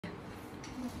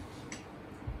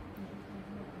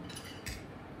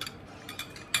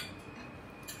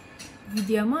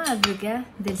Videoma avruga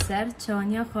dilser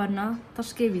çavanya xorna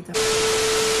taşke bita.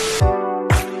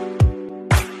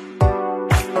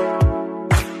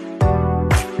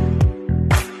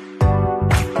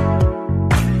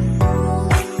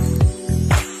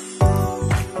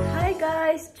 Hi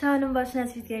guys, چانم باش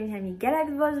نسید که همین گلک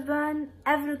باز بان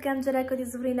افروکم جرا کدی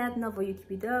زبرینات نبا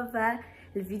یوتیوب دا و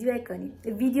الفيديو کنیم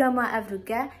ویدیو ما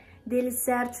افروکا دل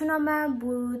سر چون ما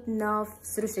بود ناف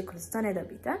سروش کردستان دا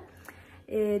بیتا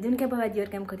دون که باید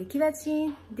یارکم کدی کی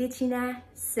بچین دیچینه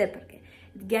سپرکه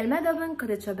گلمه دابن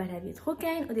کدی چا برهوید خو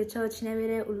کن و دی چا چینه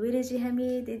بره اولوی رجی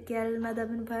همی دی گلمه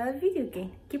دابن پا ویدیو کن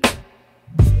کی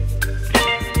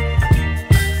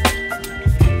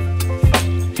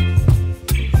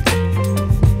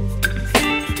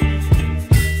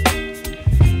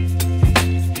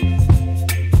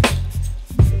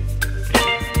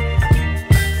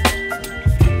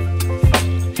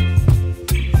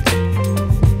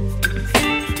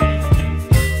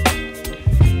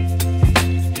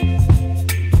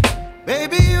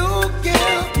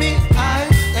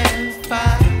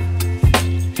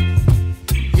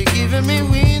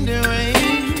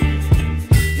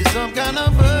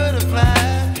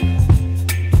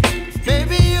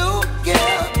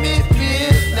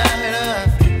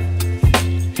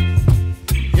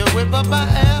my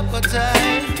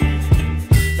appetite.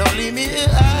 Don't leave me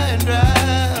here high and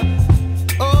dry.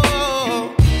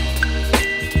 Oh,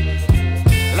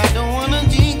 well, I don't wanna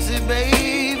jinx it,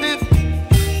 baby,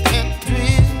 and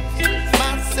twist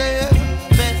myself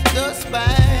at the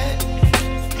spine.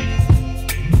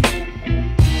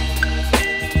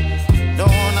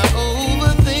 Don't wanna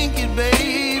overthink it,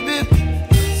 baby.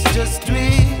 It's just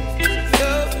twist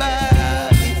your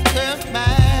body and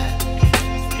mine.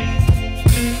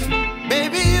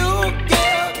 Baby, you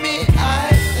give me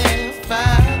ice and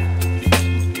fire.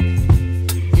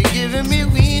 You're giving me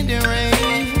wind and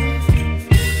rain.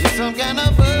 You're some kind of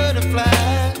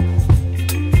butterfly.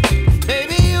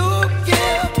 Baby, you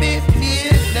give me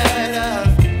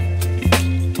midnight.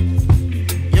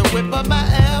 You whip up my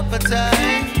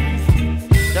appetite.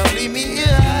 Don't leave me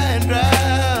here high and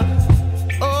dry.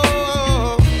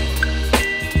 Oh,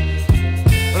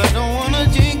 but I don't wanna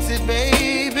jinx it,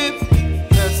 baby.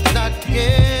 Not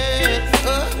get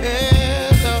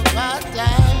ahead of my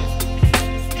time.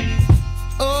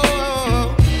 Oh,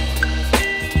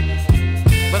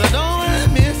 but I don't wanna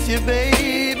miss you,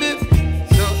 baby.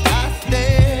 So I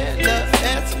stand up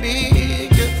and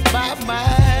speak my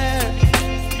mind.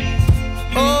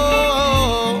 Oh.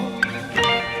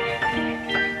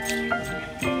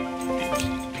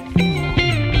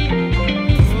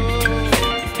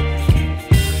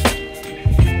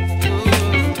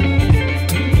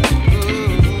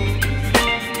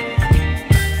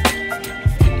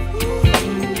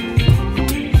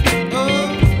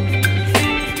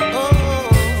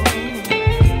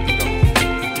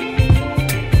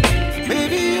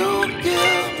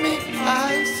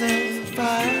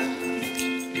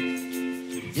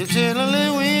 You're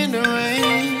chilling wind and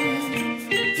rain.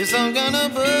 You're some kind of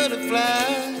butterfly.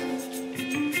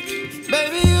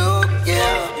 Baby, you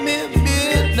give me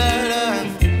midnight.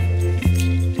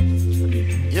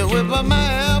 You whip up my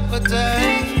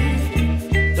appetite.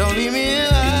 Don't leave me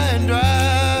here high and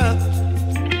dry.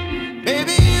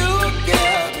 Baby, you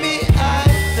give me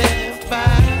ice and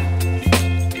fire.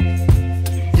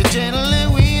 You're channeling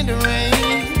wind and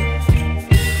rain.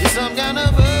 You're some kind of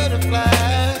butterfly.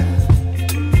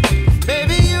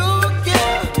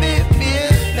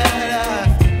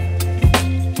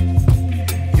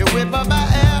 My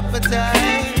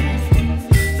appetite.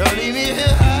 Don't leave me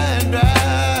here high and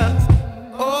dry.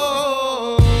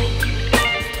 Oh.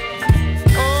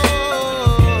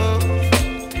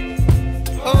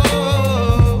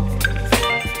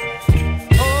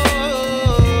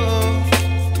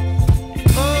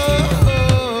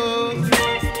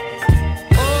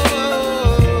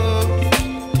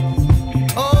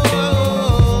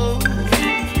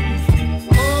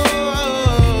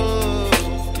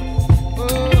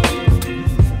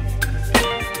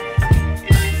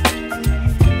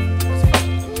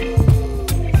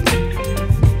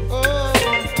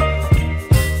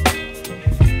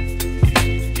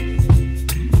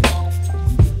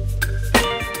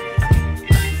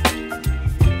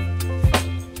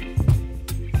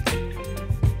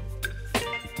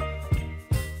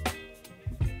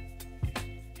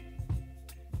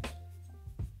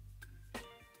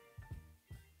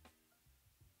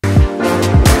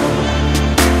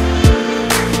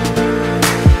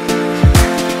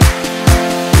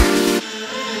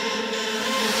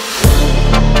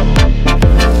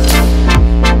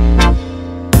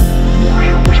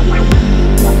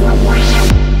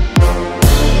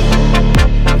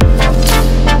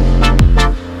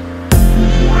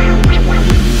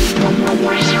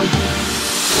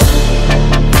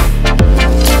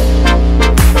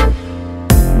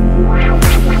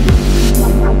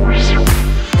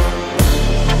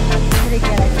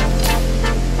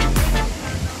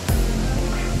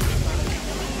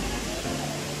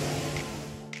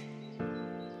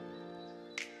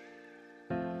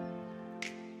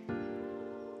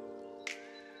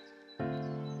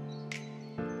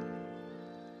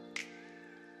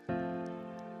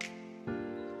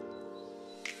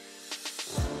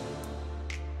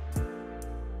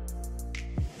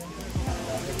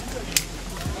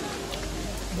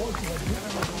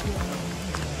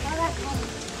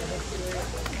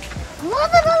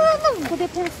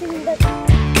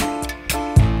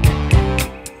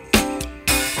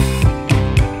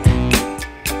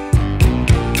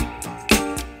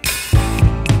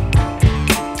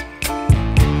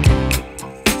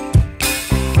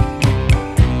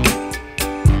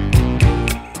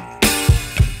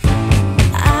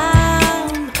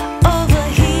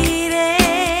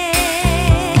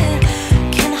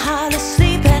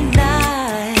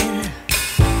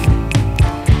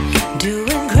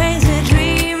 Doing crazy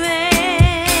dreaming,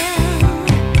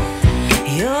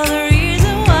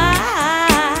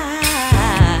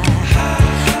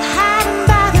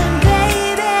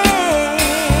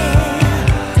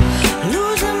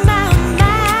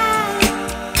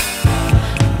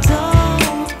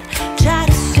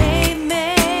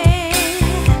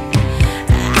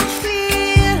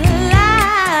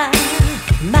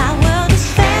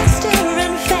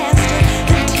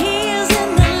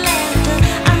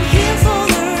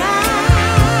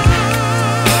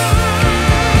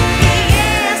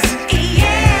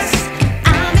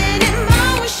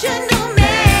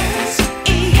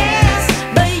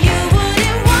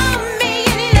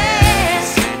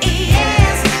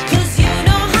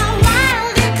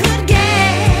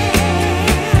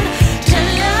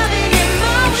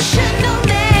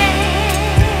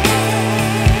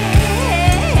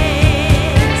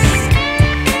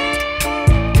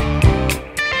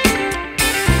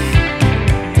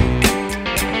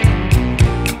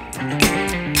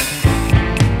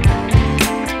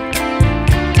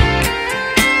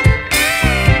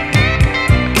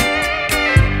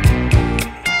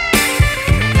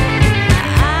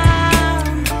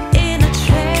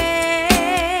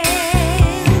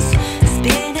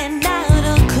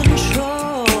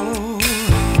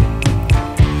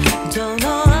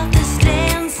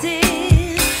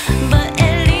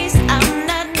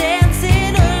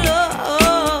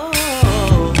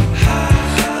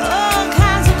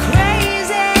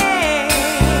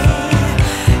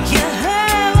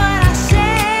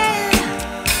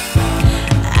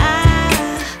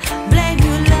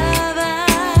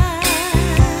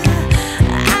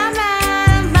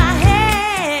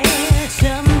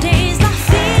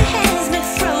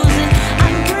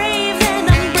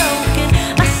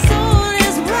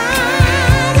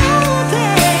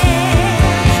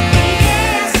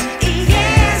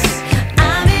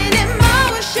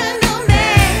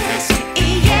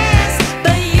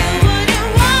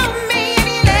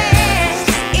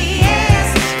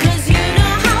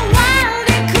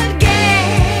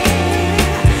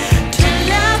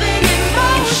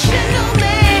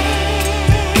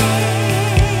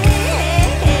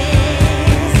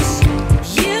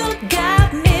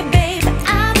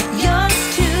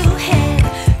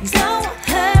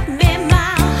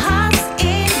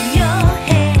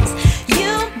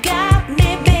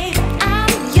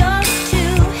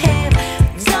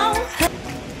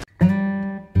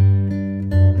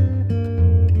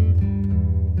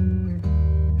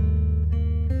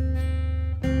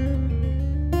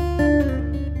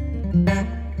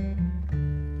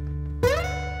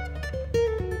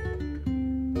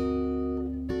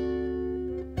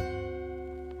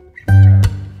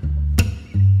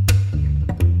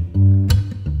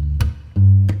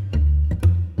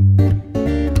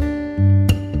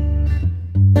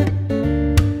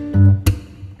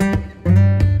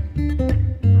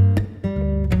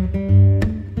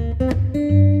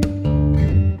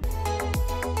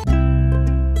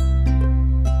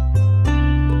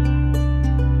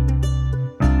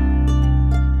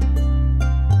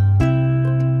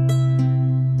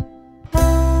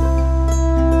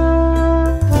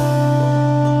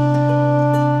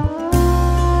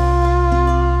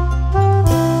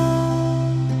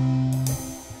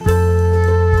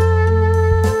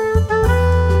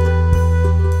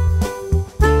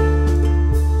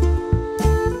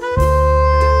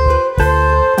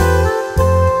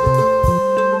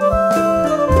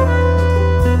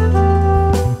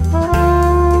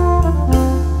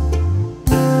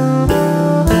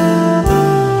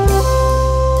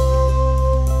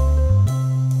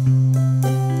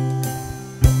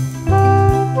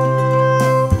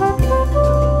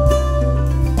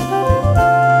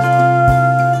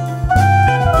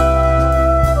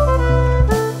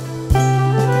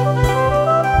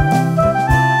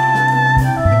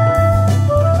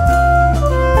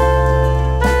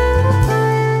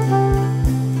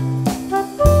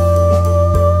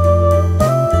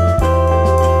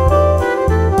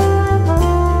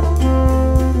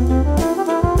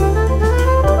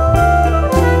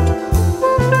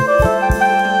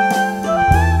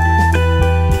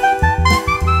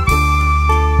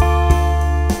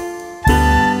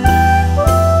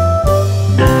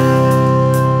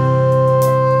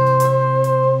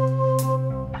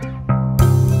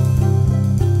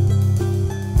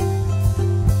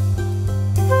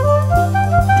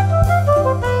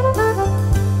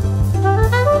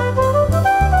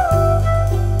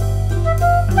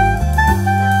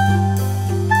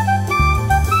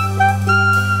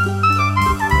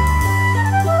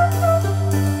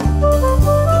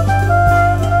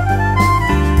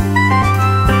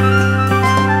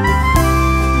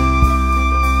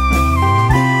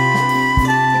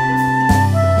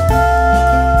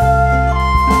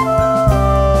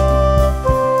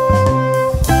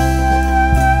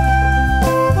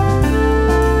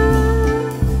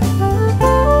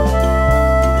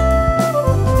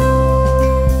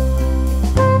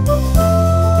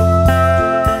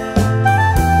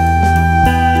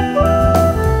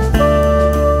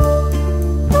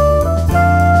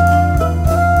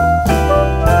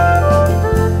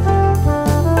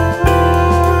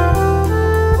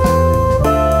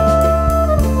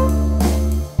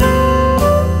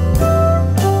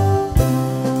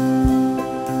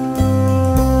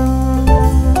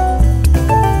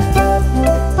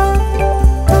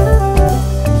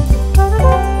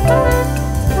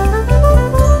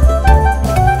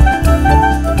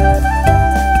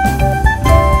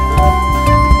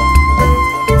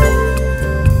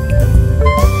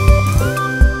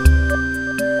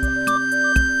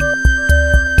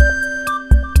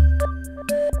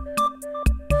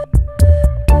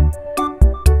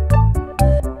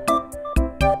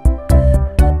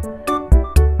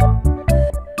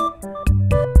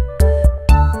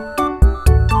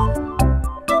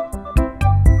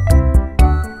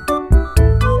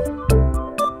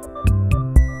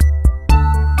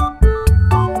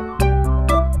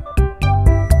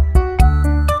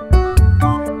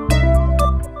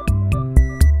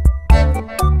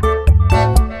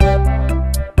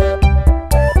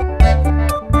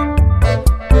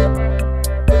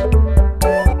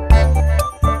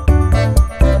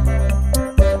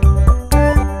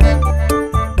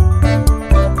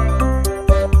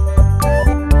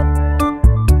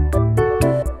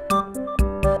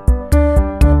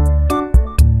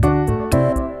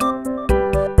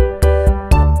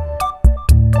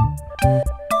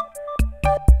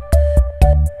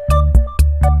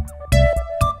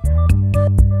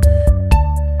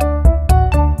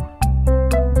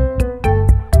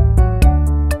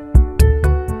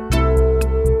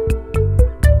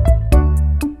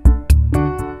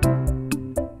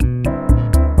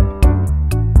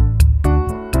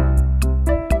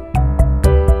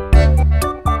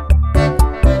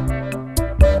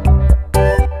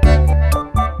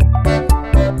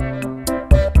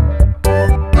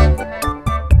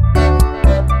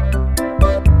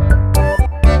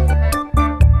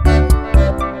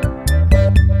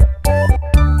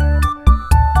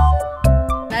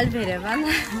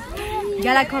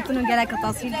 گلک هاتونو گلک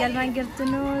تصویر گل من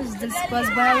گرتنو دل سپاس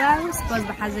باید سپاس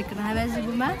به حضر کنه همه از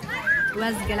بومه و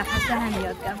از گلک حتی هم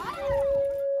یاد کم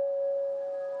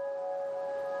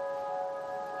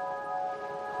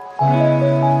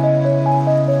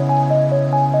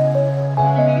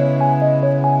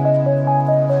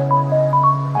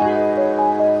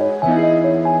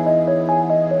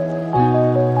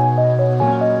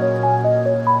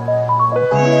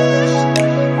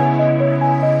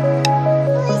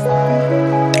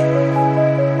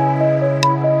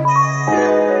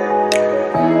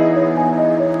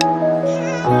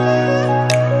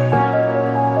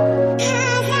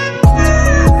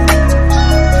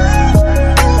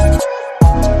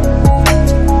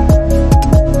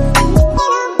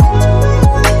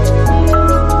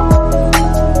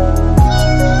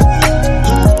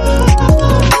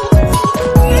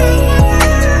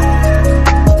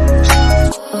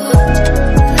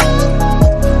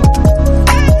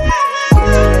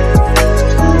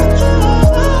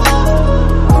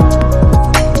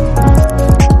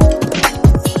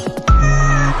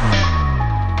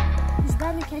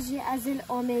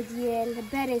آمدیل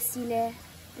برسیله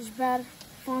جبر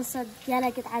فانصد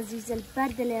گلکت عزیز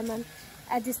البرد لیمن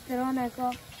ادسترانه که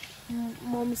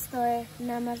مامستای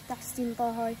نمر تحسین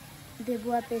باهای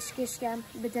دبوا پیشکش کم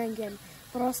بدنگم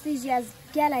براستی جی از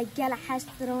گل حشت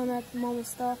درانت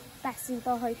مامستا تحسین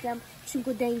باهای کم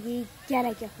چونکو دنگی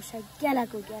گلک خوشه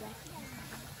گلک و گلک